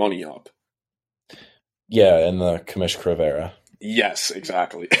started putting money up. Yeah, in the Kamish Kriv era. Yes,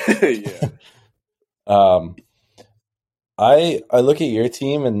 exactly. Yeah. I look at your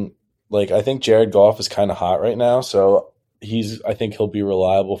team and Like, I think Jared Goff is kind of hot right now, so I think he'll be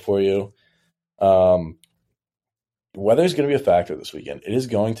reliable for you. Weather's going to be a factor this weekend. It is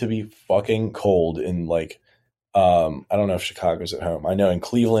going to be fucking cold in like, I don't know if Chicago's at home. I know in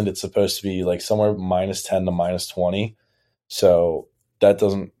Cleveland it's supposed to be like somewhere -10 to -20. So that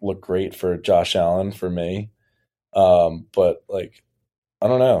doesn't look great for Josh Allen for me. But like, I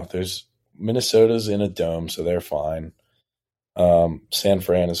don't know. Minnesota's in a dome, so they're fine. San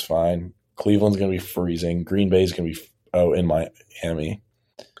Fran is fine. Cleveland's going to be freezing. Green Bay's going to be in Miami.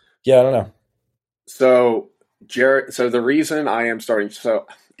 Yeah, I don't know. So Jared, so the reason I am starting, so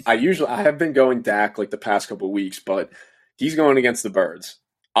I have been going Dak like the past couple of weeks, but he's going against the Birds.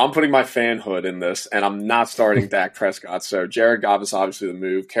 I'm putting my fanhood in this, and I'm not starting Dak Prescott. So Jared Goff is obviously the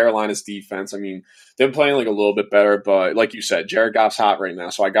move. Carolina's defense, I mean, they're playing like a little bit better, but like you said, Jared Goff's hot right now,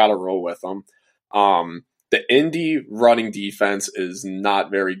 so I got to roll with them. The Indy running defense is not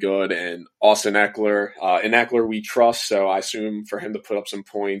very good, and Austin Eckler, in Eckler we trust, so I assume for him to put up some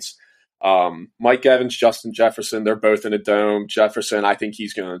points. Mike Evans, Justin Jefferson, they're both in a dome. Jefferson, I think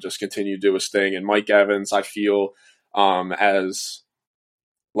he's going to just continue to do his thing, and Mike Evans, I feel, as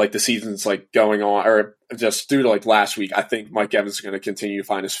like the season's like going on, or just through to like last week, I think Mike Evans is going to continue to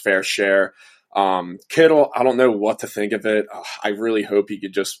find his fair share. Kittle, I don't know what to think of it. I really hope he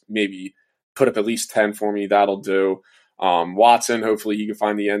could just maybe put up at least 10 for me. That'll do. Watson, hopefully he can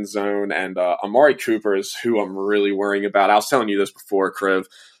find the end zone. And Amari Cooper is who I'm really worrying about. I was telling you this before, Kriv.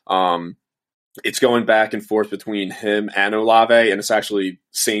 It's going back and forth between him and Olave, and it's actually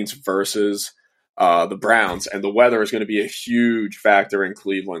Saints versus the Browns. And the weather is going to be a huge factor in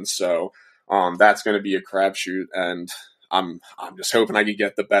Cleveland. So that's going to be a crapshoot. And I'm just hoping I could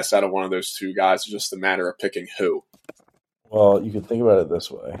get the best out of one of those two guys. It's just a matter of picking who. Well, you could think about it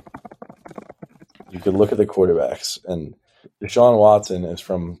this way. You could look at the quarterbacks, and Deshaun Watson is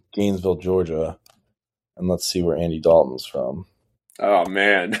from Gainesville, Georgia, and let's see where Andy Dalton's from. Oh,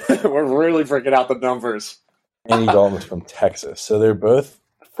 man. We're really freaking out the numbers. Andy Dalton is from Texas, so they're both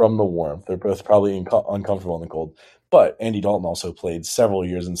from the warmth. They're both probably uncomfortable in the cold, but Andy Dalton also played several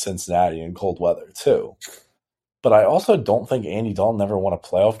years in Cincinnati in cold weather, too. But I also don't think Andy Dalton ever won a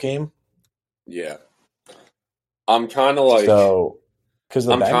playoff game. Yeah. I'm kind of like... Because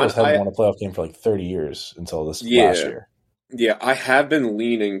the Bengals hadn't won a playoff game for like 30 years until this last year. Yeah, I have been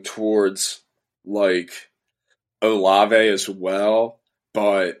leaning towards like Olave as well,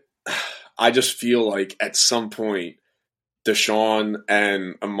 but I just feel like at some point Deshaun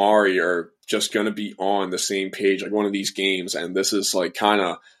and Amari are just going to be on the same page, like one of these games, and this is like kind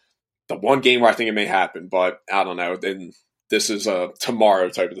of the one game where I think it may happen, but I don't know. Then this is a tomorrow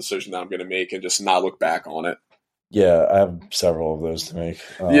type of decision that I'm going to make and just not look back on it. Yeah, I have several of those to make.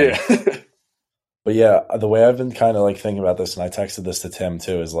 Yeah. But yeah, the way I've been kind of like thinking about this, and I texted this to Tim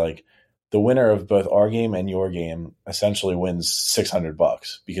too, is like the winner of both our game and your game essentially wins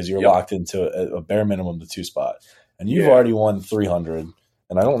 $600 because you're locked into a bare minimum the 2 spot. And you've already won 300,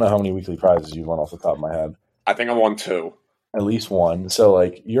 and I don't know how many weekly prizes you've won off the top of my head. I think I won 2. At least 1. So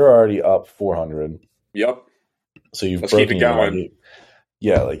like you're already up 400. Yep. So you've Let's broken keep it your going. money.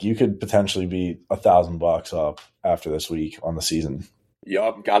 Yeah, like you could potentially be $1,000 up after this week on the season.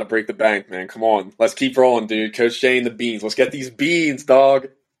 Yup, got to break the bank, man. Come on. Let's keep rolling, dude. Coach Jay and the beans. Let's get these beans, dog.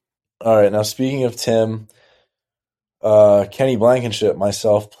 All right, now speaking of Tim, Kenny Blankenship,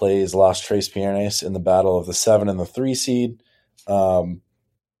 myself, plays Las Tres Piernas in the battle of the 7 and the 3 seed. I'm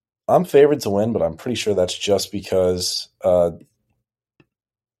favored to win, but I'm pretty sure that's just because Jalen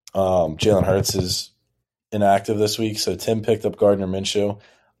Hurts is inactive this week, so Tim picked up Gardner Minshew.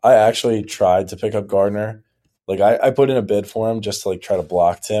 I actually tried to pick up Gardner. Like I put in a bid for him just to like try to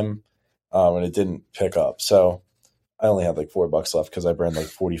block Tim, and it didn't pick up. So I only had like $4 left because I burned like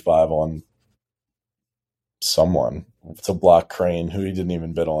 45 on someone to block Crane, who he didn't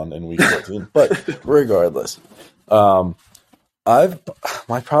even bid on in week 14. But regardless, my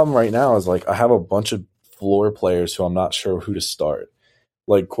problem right now is like I have a bunch of floor players who I'm not sure who to start.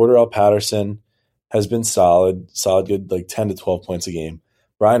 Like Cordarrelle Patterson has been solid good, like 10 to 12 points a game.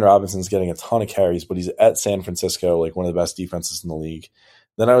 Brian Robinson's getting a ton of carries, but he's at San Francisco, like one of the best defenses in the league.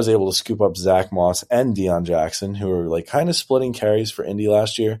 Then I was able to scoop up Zach Moss and Deion Jackson, who were like kind of splitting carries for Indy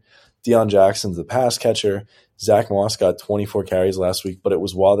last year. Deion Jackson's the pass catcher. Zach Moss got 24 carries last week, but it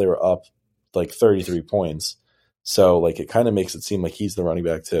was while they were up like 33 points. So like it kind of makes it seem like he's the running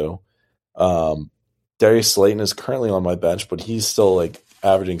back too. Darius Slayton is currently on my bench, but he's still like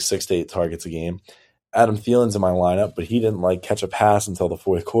averaging 6 to 8 targets a game. Adam Thielen's in my lineup, but he didn't like catch a pass until the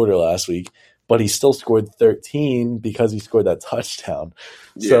fourth quarter last week, but he still scored 13 because he scored that touchdown.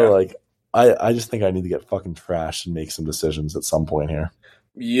 Yeah. So like, I just think I need to get fucking trashed and make some decisions at some point here.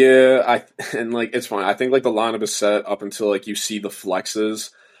 Yeah, and like it's fine. I think like the lineup is set up until like you see the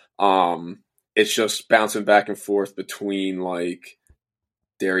flexes. It's just bouncing back and forth between like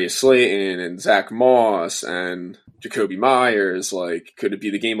Darius Slayton and Zach Moss and Jacoby Myers. Like, could it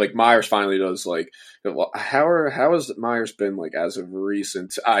be the game like Myers finally does? Like, how has Myers been like as of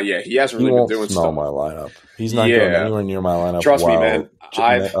recent? Yeah, he hasn't really been doing smell stuff. My lineup. He's not going anywhere near my lineup. Trust me, man.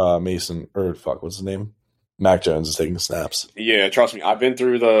 Mac Jones is taking the snaps. Yeah, trust me. I've been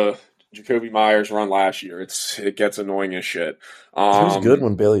through the Jacoby Myers run last year. It gets annoying as shit. He was good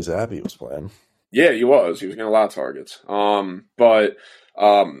when Bailey Zappi was playing. Yeah, he was. He was getting a lot of targets. But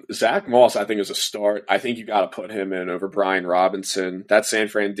Zach Moss, I think, is a start. I think you got to put him in over Brian Robinson. That's San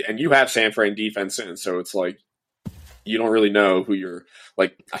Fran, and you have San Fran defense in, so it's like you don't really know who you're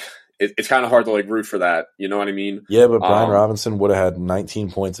like. It's kind of hard to like root for that. You know what I mean? Yeah, but Brian Robinson would have had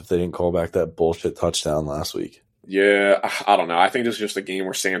 19 points if they didn't call back that bullshit touchdown last week. Yeah, I don't know. I think this is just a game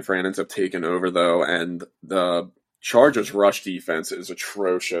where San Fran ends up taking over, though, and the Chargers' rush defense is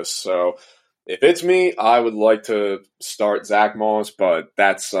atrocious. So if it's me, I would like to start Zach Moss, but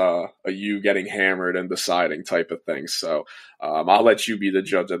that's a you getting hammered and deciding type of thing. So I'll let you be the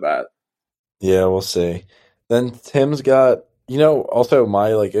judge of that. Yeah, we'll see. Then Tim's got, also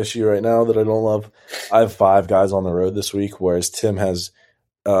my like issue right now that I don't love. I have 5 guys on the road this week, whereas Tim has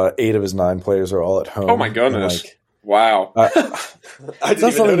 8 of his 9 players are all at home. Oh my goodness! Wow, it's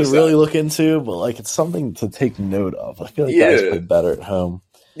not something to really look into, but like it's something to take note of. I feel like guys play better at home.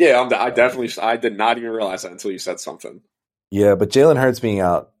 Yeah, I did not even realize that until you said something. Yeah, but Jalen Hurts being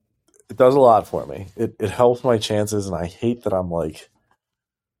out, it does a lot for me. It helps my chances, and I hate that I'm like,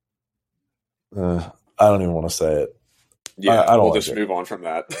 I don't even want to say it. Yeah, I don't we'll like just move on from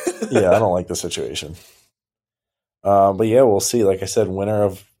that. Yeah, I don't like the situation. But yeah, we'll see. Like I said, winner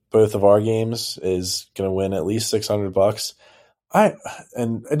of both of our games is going to win at least $600.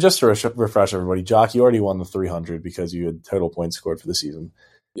 And just to refresh everybody, Jock, you already won the 300 because you had total points scored for the season.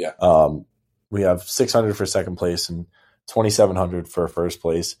 Yeah. We have 600 for second place and 2,700 for first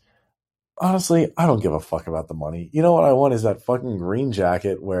place. Honestly, I don't give a fuck about the money. You know what I want is that fucking green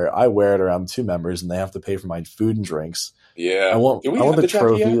jacket where I wear it around 2 members and they have to pay for my food and drinks. Yeah. I want the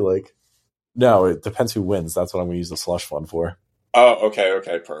trophy. Like, no, it depends who wins. That's what I'm going to use the slush fund for. Oh,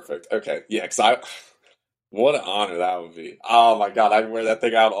 okay, perfect. Okay, yeah, because what an honor that would be. Oh my god, I'd wear that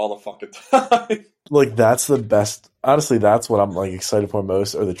thing out all the fucking time. Like, that's the best. Honestly, that's what I'm like excited for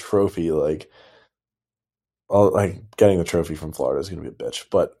most, or the trophy. Like getting the trophy from Florida is going to be a bitch,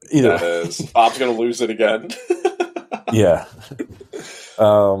 but either that is. Bob's going to lose it again. Yeah.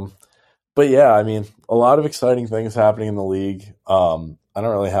 But yeah, I mean, a lot of exciting things happening in the league. I don't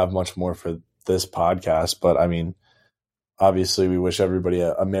really have much more for this podcast, but I mean, obviously we wish everybody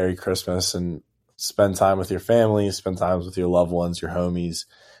a Merry Christmas and spend time with your family, spend time with your loved ones, your homies,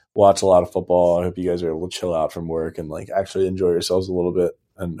 watch a lot of football. I hope you guys are able to chill out from work and like actually enjoy yourselves a little bit.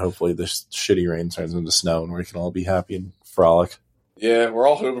 And hopefully this shitty rain turns into snow and we can all be happy and frolic. Yeah, we're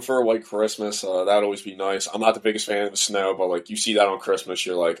all hoping for a white Christmas. That'd always be nice. I'm not the biggest fan of the snow, but like you see that on Christmas,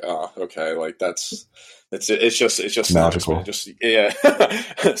 you're like, oh, okay, like that's it's just magical. Nice, just yeah,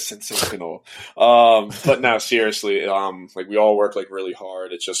 sensational. But no, seriously, like we all work like really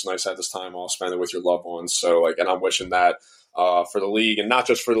hard. It's just nice to have this time all spend it with your loved ones. So like, and I'm wishing that for the league, and not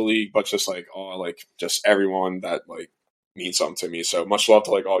just for the league, but just like all like just everyone that like means something to me. So much love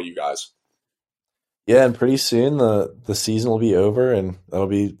to like all you guys. Yeah, and pretty soon the season will be over, and that'll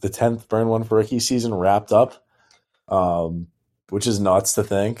be the 10th Burn One for Ricky season wrapped up, which is nuts to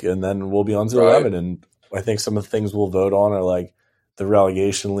think. And then we'll be on to 11, and I think some of the things we'll vote on are like the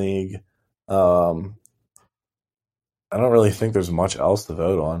relegation league. I don't really think there's much else to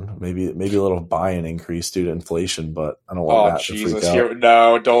vote on. Maybe a little buy-in increase due to inflation, but I don't want that to freak out.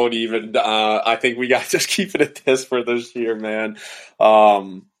 No, don't even. I think we got to just keep it at this for this year, man.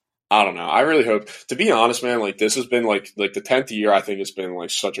 I don't know. I really hope, to be honest, man, like this has been like the 10th year. I think it's been like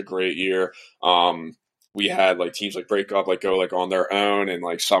such a great year. We had like teams like break up, like go like on their own, and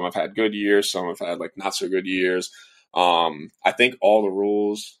like some have had good years, some have had like not so good years. I think all the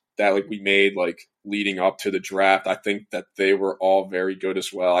rules that like we made like leading up to the draft, I think that they were all very good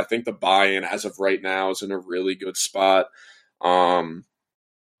as well. I think the buy-in as of right now is in a really good spot.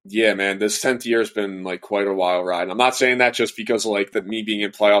 Yeah, man, this 10th year has been like quite a wild ride. And I'm not saying that just because of like me being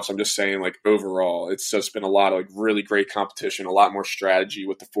in playoffs. I'm just saying like overall, it's just been a lot of like really great competition, a lot more strategy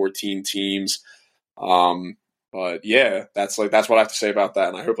with the 14 teams. But yeah, that's what I have to say about that.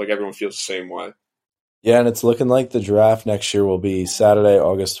 And I hope like everyone feels the same way. Yeah, and it's looking like the draft next year will be Saturday,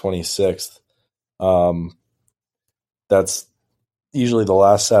 August 26th. That's usually the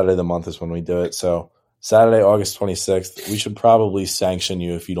last Saturday of the month is when we do it. So Saturday, August 26th. We should probably sanction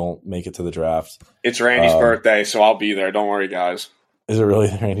you if you don't make it to the draft. It's Randy's birthday, so I'll be there. Don't worry, guys. Is it really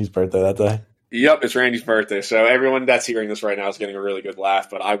Randy's birthday that day? Yep, it's Randy's birthday. So everyone that's hearing this right now is getting a really good laugh,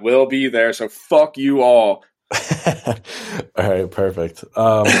 but I will be there, so fuck you all. All right, perfect.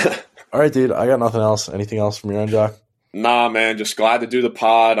 All right, dude, I got nothing else. Anything else from your end, Jock? Nah, man, just glad to do the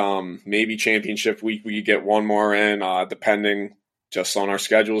pod. Maybe championship week we could get one more in, depending just on our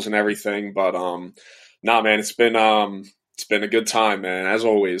schedules and everything. But nah, man, it's been a good time, man, as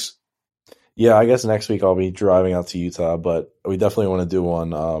always. Yeah, I guess next week I'll be driving out to Utah, but we definitely want to do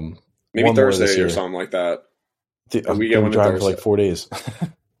one. Maybe one Thursday or something like that. Dude, I'm driving for like 4 days.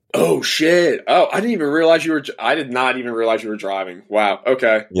 Oh shit! Oh, I didn't even realize you were. I did not even realize you were driving. Wow.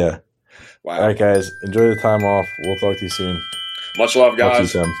 Okay. Yeah. Wow. All right, guys. Enjoy the time off. We'll talk to you soon. Much love,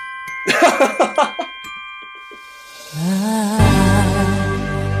 guys. Talk to you,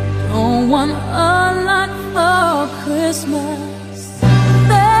 I don't want a lot for Christmas.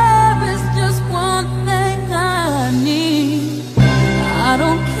 There is just one thing I need. I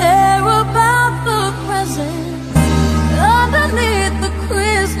don't care about the presents underneath the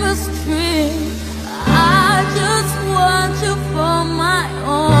Christmas tree. I just want you for my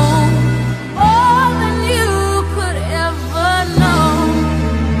own, more than you could ever know.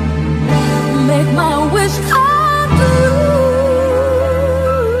 Make my wish come true.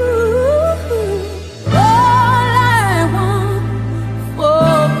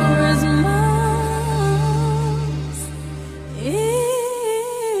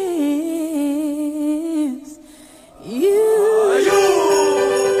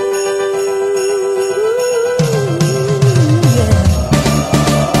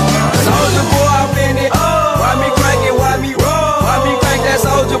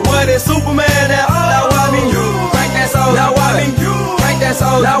 Superman now I mean you crank that soul. Now I mean you crank that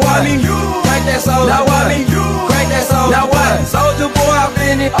soul. Now I mean you crank that soul. Now I mean you crank that soul. Now what? Soldier boy up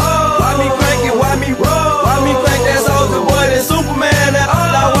in it. Why me crank it? Why me roll? Why me crank that soldier boy? That Superman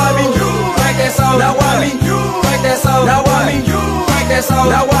now I mean you crank that soul. Now I mean you crank that soul. Now I mean you crank that soul.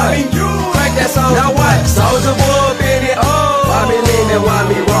 Now I mean you crank that soul. Now what? Soldier boy up in it. Why me lean and why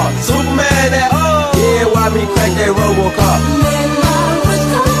me rock? Superman yeah. Why me crank that RoboCop?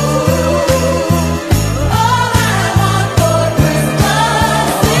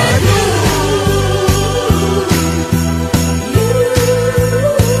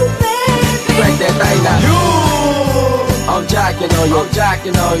 I'm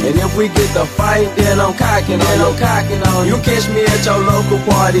jocking on you. And if we get the fight, then I'm cocking on you. You catch me at your local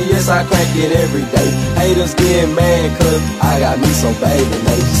party, yes, I crank it every day. Haters get mad, cause I got me some baby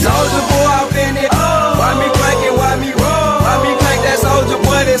nature. Soldier boy up in it, why me crank it, why me roll? Why me crank that soldier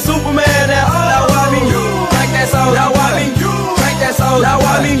boy, that Superman now why me you crank that soul? Now why me you crank that soul? Now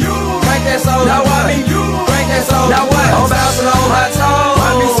why me you crank that soul? Now why me you crank that soul? Now what? I'm bouncing on my toes.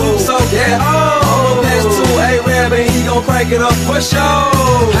 Why me super so that's too A-Rab and he gon' crank it up for sure.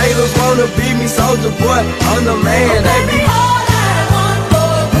 Haters wanna beat me, soldier boy, I'm the man. They be